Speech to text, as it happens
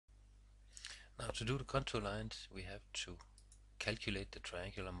Now to do the contour lines, we have to calculate the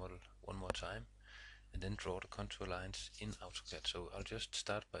triangular model one more time and then draw the contour lines in AutoCAD. So I'll just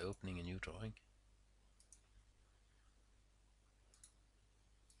start by opening a new drawing.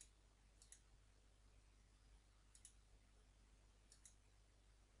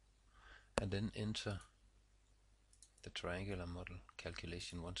 And then enter the triangular model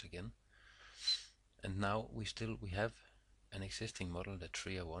calculation once again. And now we have an existing model, the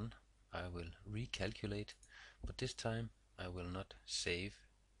 301. I will recalculate, but this time I will not save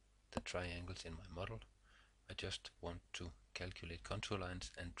the triangles in my model. I just want to calculate contour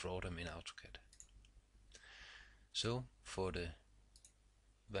lines and draw them in AutoCAD. So for the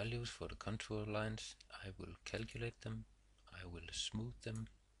values for the contour lines, I will calculate them, I will smooth them,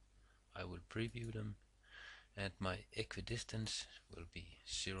 I will preview them, and my equidistance will be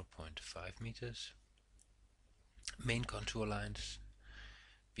 0.5 meters. Main contour lines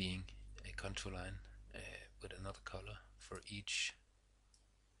being a contour line with another color for each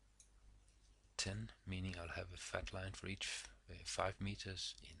 10, meaning I'll have a fat line for each 5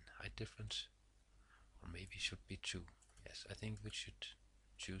 meters in height difference, or maybe it should be 2. Yes, I think we should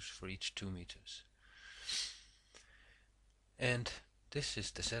choose for each 2 meters. And this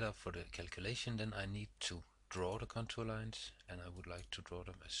is the setup for the calculation. Then I need to draw the contour lines, and I would like to draw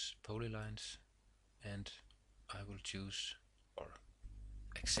them as polylines, and I will choose or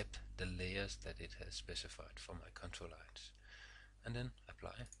accept the layers that it has specified for my contour lines, and then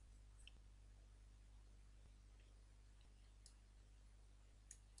apply.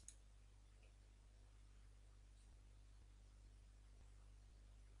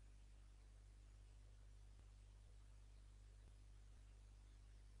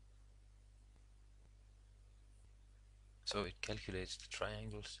 So it calculates the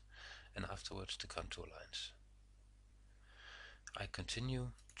triangles and afterwards the contour lines. I continue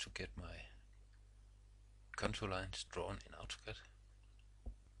to get my contour lines drawn in AutoCAD.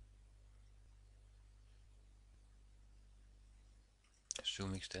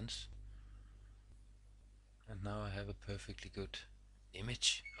 Zoom extends, and now I have a perfectly good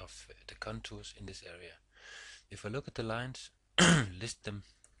image of the contours in this area. If I look at the lines, list them,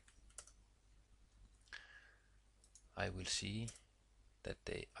 I will see that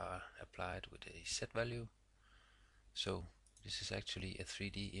they are applied with a set value. So this is actually a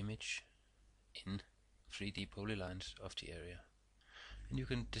 3D image in 3D polylines of the area. And you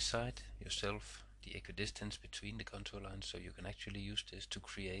can decide yourself the equidistance between the contour lines, so you can actually use this to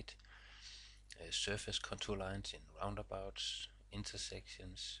create surface contour lines in roundabouts,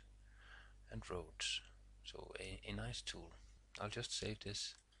 intersections and roads. So a nice tool. I'll just save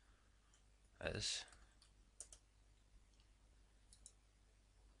this as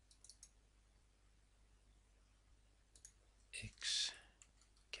X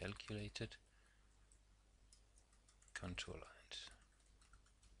calculated contour lines.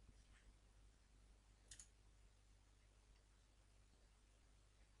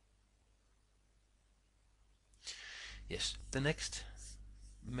 Yes, the next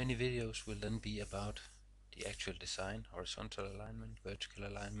many videos will then be about the actual design, horizontal alignment, vertical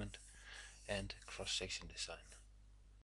alignment, and cross-section design.